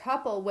about this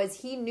couple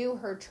was he knew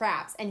her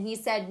traps, and he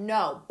said,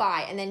 no,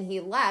 bye, and then he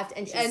left,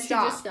 and she stopped. She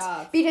just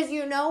stopped. Because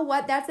you know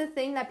what? That's the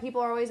thing that people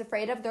are always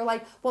afraid of. They're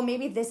like, well,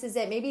 maybe this is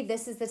it. Maybe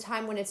this is the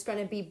time when it's going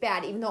to be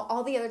bad, even though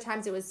all the other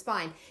times it was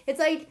fine. It's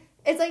like,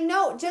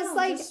 no,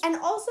 and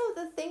also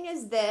the thing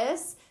is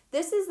this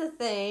is the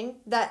thing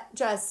that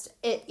just,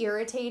 it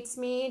irritates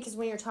me, because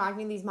when you're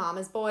talking to these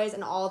mama's boys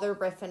and all they're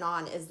riffing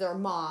on is their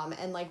mom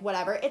and like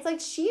whatever, it's like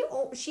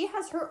she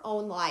has her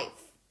own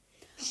life.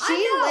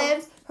 She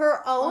lives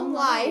her own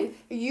life.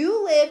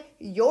 You live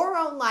your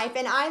own life,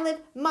 and I live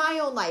my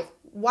own life.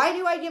 Why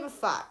do I give a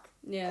fuck?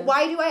 Yeah.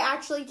 Why do I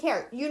actually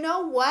care? You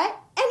know what?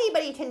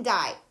 Anybody can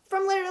die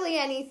from literally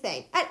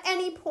anything at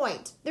any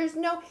point. There's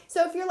no,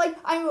 so if you're like,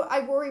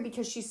 I worry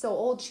because she's so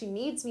old, she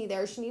needs me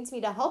there, she needs me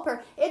to help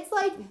her. It's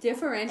like,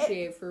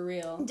 differentiate for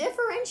real.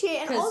 Differentiate,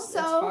 and 'Cause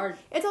also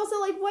it's also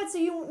like, what, so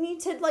you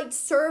need to like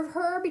serve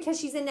her because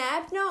she's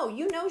inept? No,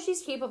 you know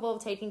she's capable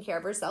of taking care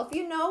of herself.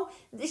 You know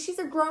she's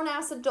a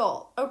grown-ass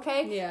adult,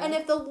 okay? Yeah. And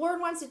if the Lord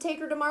wants to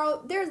take her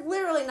tomorrow, there's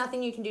literally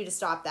nothing you can do to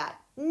stop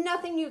that.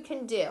 Nothing you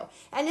can do.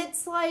 And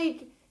it's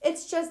like,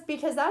 it's just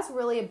because that's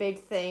really a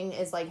big thing,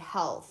 is like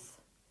health.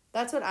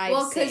 That's what I've seen.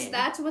 Well, because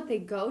that's what they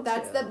go to.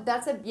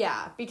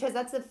 Because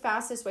that's the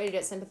fastest way to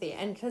get sympathy,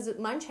 and because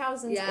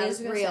Munchausen's is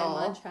real.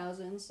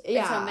 Munchausen's.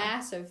 Yeah. It's a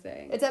massive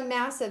thing. It's a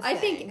massive thing. I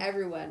think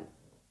everyone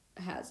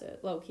has it.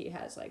 Low-key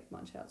has, like,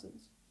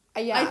 Munchausen's.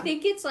 Yeah. I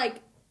think it's,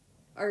 like,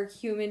 our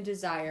human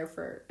desire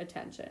for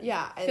attention.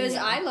 Yeah. Because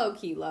I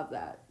low-key love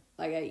that.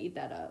 Like, I eat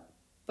that up.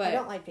 But I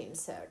don't like being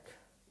sick.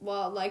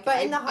 Well, like,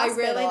 but in the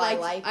hospital,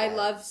 I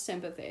love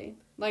sympathy.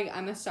 Like,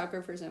 I'm a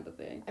sucker for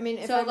sympathy. I mean,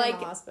 if I'm in the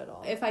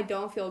hospital. If I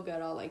don't feel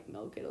good, I'll, like,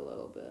 milk it a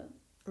little bit.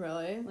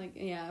 Really? Like,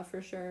 yeah,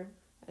 for sure.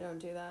 I don't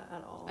do that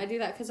at all. I do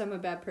that because I'm a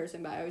bad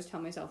person, but I always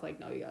tell myself, like,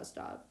 no, you gotta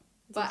stop.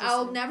 But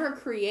I'll never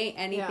create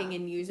anything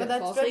and use it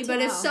falsely. But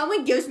if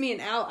someone gives me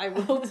an out, I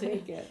will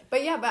take it.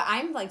 But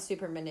I'm, like,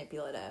 super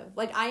manipulative.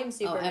 Like, I am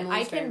super...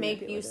 I can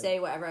make you say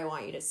whatever I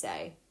want you to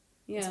say.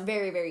 Yeah. It's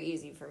very, very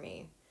easy for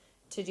me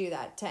to do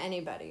that to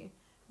anybody.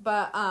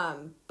 But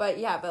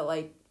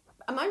like...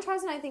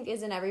 Munchausen, I think,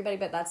 is in everybody,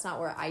 but that's not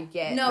where I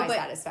get my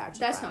satisfaction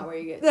that's from. Not where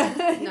you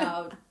get...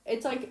 No.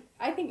 It's like,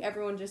 I think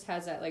everyone just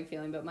has that, like,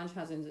 feeling, but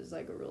Munchausen's is,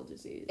 like, a real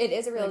disease. It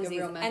is a real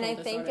disease. A real and I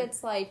disorder. think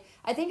it's, like...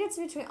 I think it's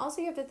between...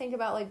 Also, you have to think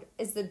about, like,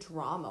 is the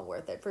drama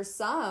worth it? For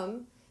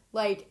some,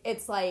 like,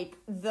 it's, like,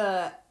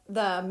 the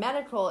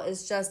medical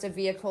is just a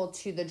vehicle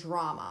to the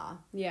drama.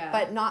 Yeah.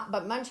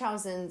 But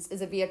Munchausen's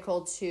is a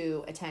vehicle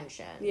to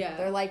attention. Yeah.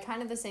 They're like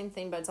kind of the same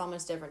thing, but it's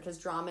almost different, because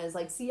drama is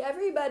like, see,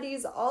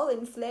 everybody's all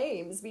in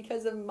flames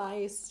because of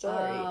my story.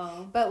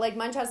 Oh. But like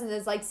Munchausen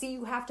is like, see,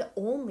 you have to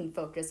only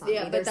focus on me.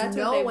 But there's that's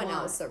no what they one want.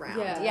 else around.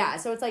 Yeah.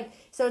 So it's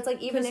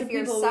like even if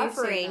you're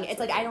suffering,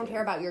 it's like, I don't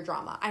care about your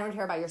drama. I don't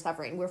care about your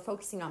suffering. We're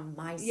focusing on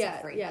my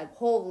suffering. Yeah.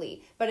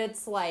 Wholly. But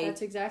it's like,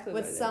 that's exactly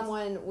with what it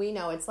someone we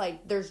know, it's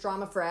like there's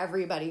drama for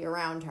everybody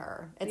everybody around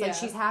her. It's like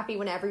she's happy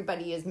when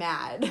everybody is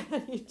mad.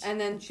 And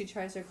then she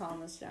tries to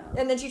calm us down.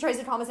 And then she tries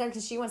to calm us down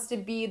because she wants to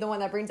be the one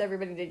that brings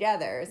everybody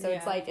together. So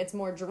it's like, it's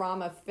more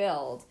drama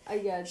filled.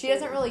 She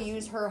doesn't really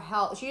use her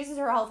health. She uses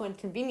her health when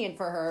convenient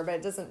for her, but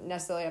it doesn't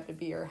necessarily have to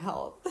be her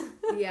health.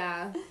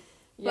 Yeah.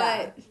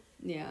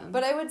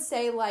 But I would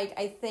say, like,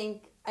 I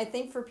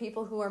think for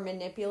people who are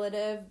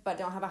manipulative but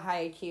don't have a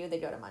high IQ, they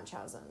go to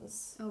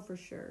Munchausen's. Oh, for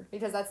sure.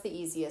 Because that's the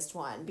easiest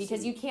one.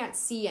 Because you can't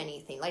see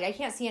anything. Like, I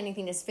can't see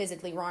anything that's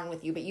physically wrong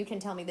with you, but you can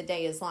tell me the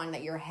day is long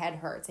that your head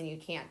hurts and you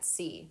can't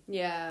see.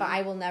 Yeah. But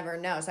I will never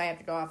know, so I have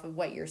to go off of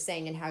what you're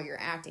saying and how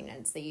you're acting, and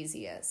it's the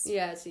easiest.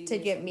 Yeah, it's the easiest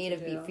to get me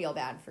to feel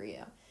bad for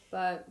you.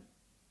 But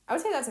I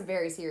would say that's a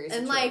very serious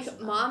situation. And,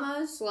 like,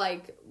 mamas,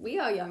 like, we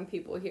are young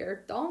people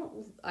here.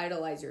 Don't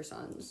idolize your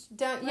sons.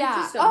 Don't, like, yeah.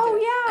 Just don't do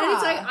it. Yeah. And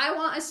it's like, I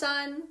want a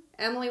son.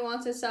 Emily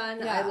wants a son.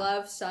 Yeah. I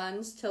love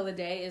sons till the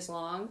day is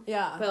long.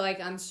 Yeah. But,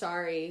 like, I'm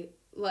sorry.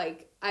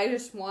 Like, I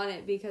just want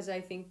it because I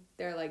think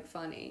they're, like,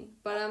 funny.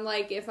 But I'm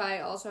like, if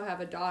I also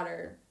have a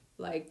daughter,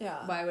 like,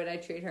 why would I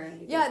treat her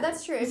any different? Yeah,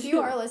 that's true. If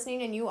you are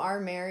listening and you are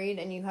married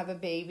and you have a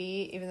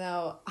baby, even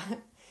though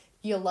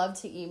you love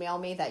to email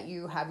me that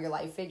you have your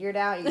life figured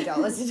out and you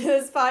don't listen to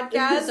this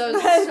podcast. So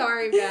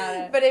sorry about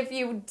it. But if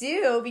you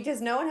do,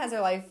 because no one has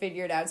their life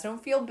figured out, so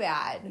don't feel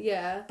bad.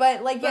 Yeah.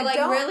 But, like, don't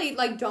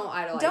idolize Don't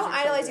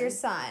idolize your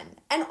son.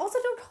 And also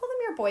don't call them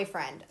your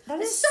boyfriend.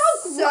 That is so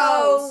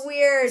so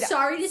weird.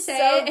 Sorry to say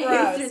so it.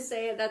 Gross. To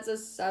say it, that's a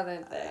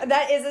Southern thing.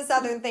 That is a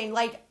Southern thing.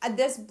 Like,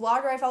 this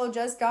blogger I follow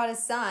just got a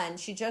son.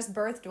 She just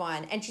birthed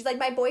one. And she's like,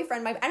 my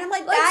boyfriend. And I'm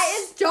like, that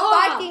is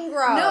fucking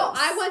gross. No,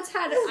 I once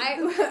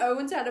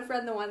had a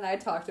friend, the one that I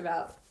talked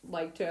about,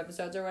 like, 2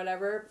 episodes or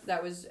whatever,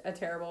 that was a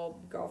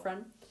terrible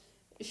girlfriend.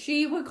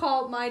 She would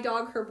call my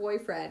dog her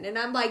boyfriend, and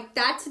I'm like,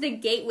 that's the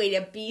gateway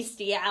to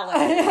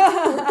bestiality.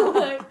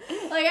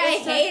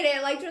 I hate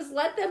it. Like, just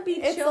let them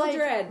be children.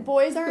 Like,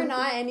 boys are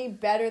not any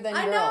better than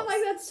girls. I know, I'm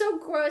like, that's so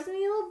gross. I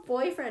need a little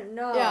boyfriend.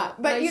 No. Yeah,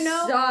 but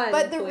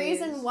son, the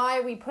reason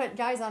why we put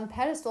guys on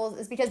pedestals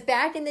is because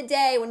back in the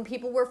day when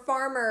people were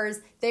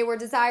farmers, they were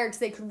desired because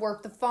they could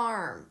work the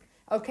farm.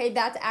 Okay,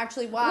 that's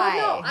actually why.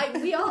 Well, no,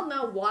 we all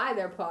know why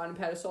they're put on a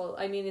pedestal.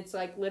 I mean, it's,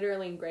 like,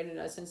 literally ingrained in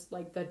us since,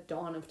 like, the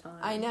dawn of time.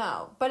 I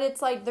know. But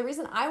it's, like, the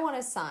reason I want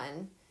a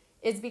son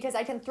is because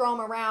I can throw them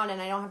around and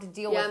I don't have to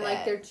deal with it. Yeah,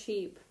 like, they're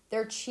cheap.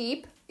 They're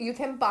cheap. You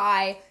can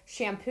buy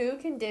shampoo,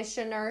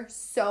 conditioner,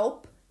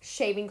 soap,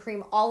 shaving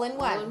cream, all in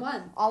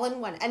one. All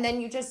in one. And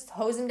then you just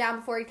hose him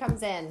down before he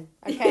comes in.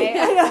 Okay?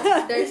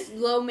 There's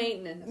low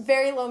maintenance.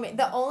 Very low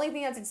maintenance. The only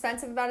thing that's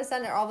expensive about a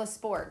son are all the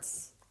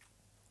sports.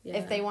 Yeah.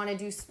 If they want to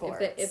do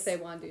sports. If they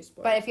want to do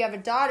sports. But if you have a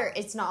daughter,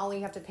 it's not only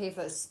you have to pay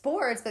for the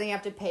sports, but then you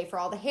have to pay for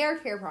all the hair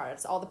care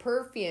products, all the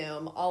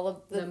perfume, all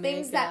of the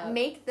things that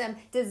make them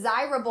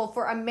desirable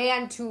for a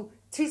man to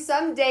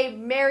someday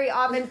marry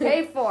off and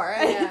pay for.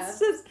 Yeah.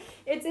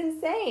 It's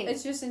insane.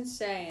 It's just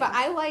insane. But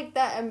I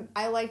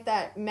like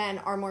that men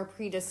are more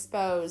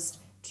predisposed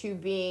to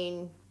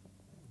being,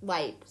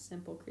 like,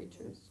 simple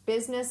creatures,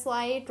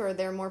 business-like, or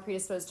they're more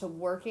predisposed to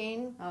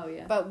working. Oh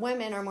yeah. But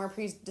women are more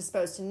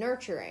predisposed to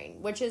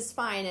nurturing, which is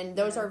fine, and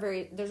those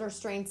are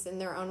strengths in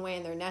their own way,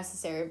 and they're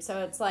necessary.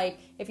 So it's like,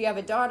 if you have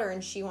a daughter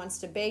and she wants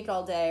to bake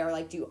all day or,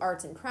 like, do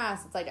arts and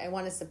crafts, it's like, I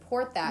want to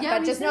support that. Yeah,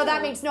 but just know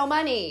that makes no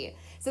money.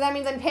 So that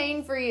means I'm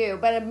paying for you.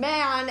 But a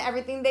man,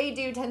 everything they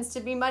do tends to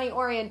be money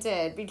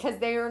oriented because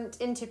they're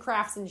into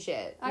crafts and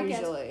shit,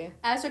 usually.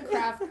 As a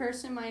craft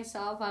person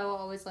myself, I will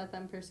always let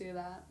them pursue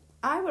that.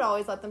 I would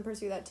always let them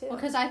pursue that too.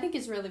 Because I think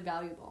it's really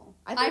valuable.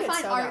 I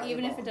find art,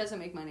 even if it doesn't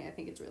make money, I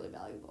think it's really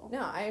valuable.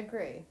 No, I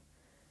agree.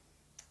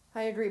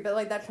 But,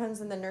 like, that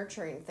comes in the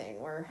nurturing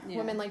thing where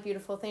women like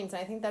beautiful things,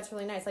 and I think that's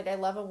really nice. Like, I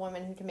love a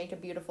woman who can make a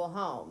beautiful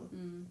home.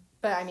 Mm.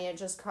 But, I mean, it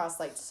just costs,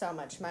 like, so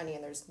much money,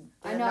 and there's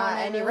not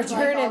any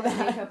return in that.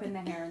 The makeup and the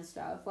hair and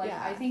stuff. Like,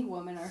 I think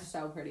women are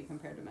so pretty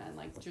compared to men.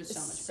 Like,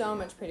 just so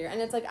much prettier. And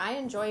it's like, I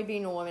enjoy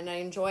being a woman. I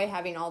enjoy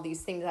having all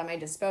these things at my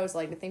disposal.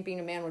 Like, I think being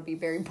a man would be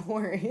very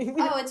boring.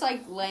 Oh, it's,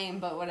 like, lame,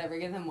 but whatever.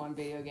 Give them one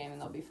video game and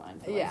they'll be fine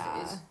for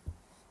life.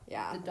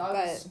 Yeah. The dog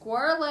is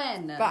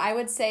squirreling. But I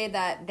would say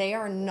that they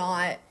are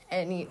not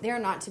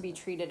to be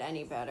treated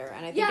any better,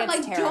 and I think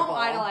it's terrible. Don't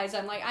idolize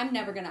them. Like, I'm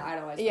never gonna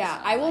idolize my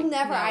son. I will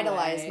never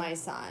idolize my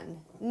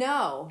son.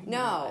 No.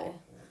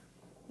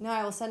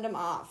 I will send him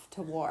off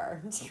to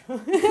war.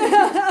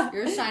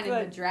 You're signing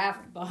the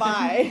draft.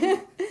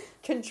 Bye.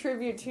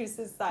 Contribute to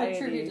society.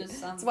 Contribute to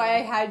something. That's why I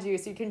had you,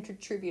 so you can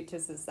contribute to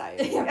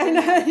society. So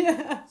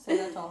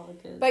that's all the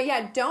kids. But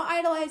yeah, don't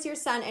idolize your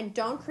son, and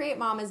don't create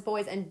mama's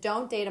boys, and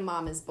don't date a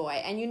mama's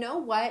boy. And you know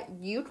what?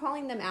 You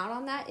calling them out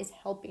on that is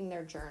helping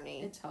their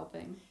journey. It's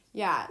helping.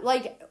 Yeah,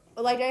 like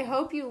I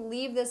hope you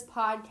leave this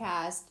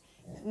podcast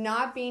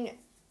not being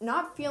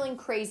not feeling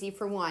crazy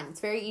for one. It's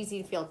very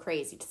easy to feel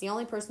crazy because the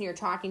only person you're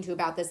talking to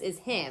about this is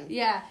him.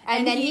 Yeah.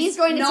 And then he's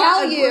going to not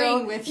tell agreeing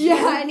you. with you.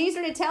 Yeah, and he's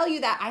going to tell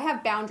you that I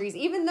have boundaries,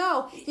 even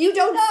though you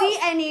don't see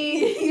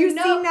any. You see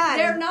none.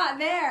 They're not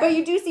there. But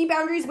you do see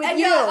boundaries with and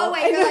you. you're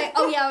like,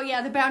 oh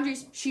yeah, the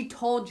boundaries she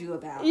told you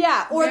about.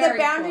 Yeah, or Very the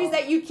boundaries cool.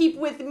 that you keep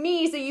with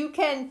me so you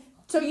can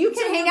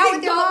hang out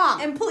with your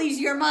mom. and please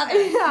your mother.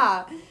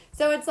 Yeah.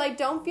 So it's like,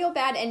 don't feel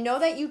bad and know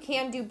that you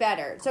can do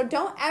better. So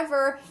don't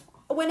ever,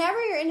 whenever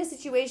you're in a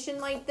situation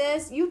like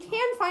this, you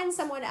can find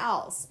someone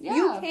else. Yeah.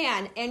 You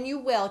can, and you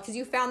will, because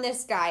you found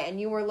this guy and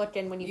you were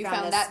looking when you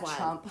found this that one.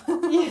 chump.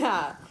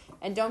 Yeah.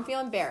 And don't feel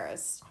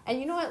embarrassed. And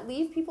you know what?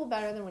 Leave people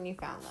better than when you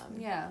found them.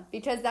 Yeah.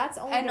 Because that's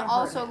only And gonna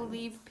also hurt him.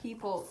 leave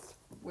people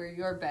where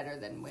you're better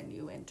than when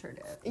you entered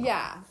it.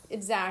 Yeah,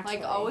 exactly.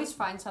 Like, always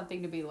find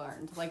something to be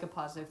learned. Like, a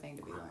positive thing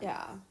to be learned.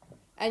 Yeah.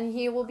 And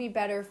he will be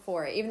better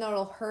for it. Even though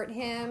it'll hurt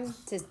him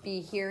to be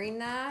hearing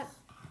that,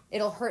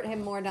 it'll hurt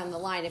him more down the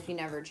line if he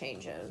never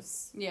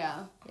changes.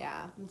 Yeah.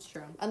 Yeah. That's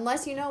true.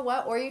 Unless, you know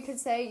what? Or you could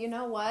say, you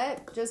know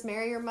what? Just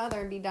marry your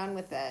mother and be done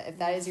with it. If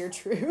that is your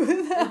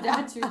truth. If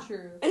that's your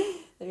truth.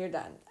 Then you're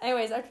done.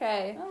 Anyways,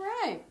 okay. All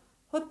right.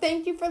 Well,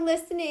 thank you for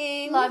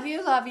listening. Love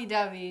you,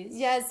 lovey-doveys.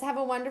 Yes, have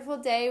a wonderful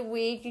day,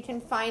 week. You can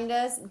find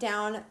us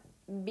down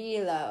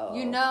below.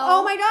 You know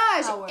Oh my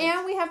gosh. how it-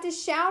 And we have to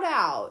shout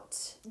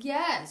out.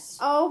 Yes.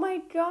 Oh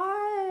my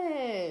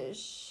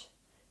gosh.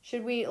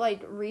 Should we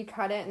like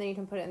recut it and then you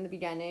can put it in the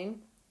beginning?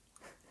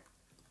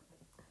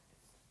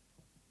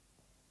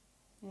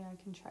 Yeah,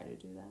 I can try to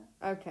do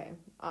that. Okay,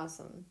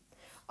 awesome.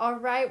 All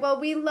right, well,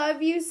 we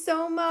love you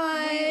so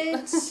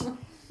much.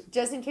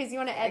 Just in case you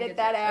want to edit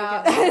that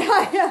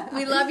out.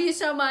 We love you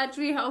so much.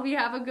 We hope you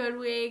have a good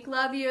week.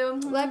 Love you.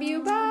 Love you.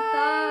 Bye.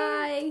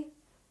 Bye.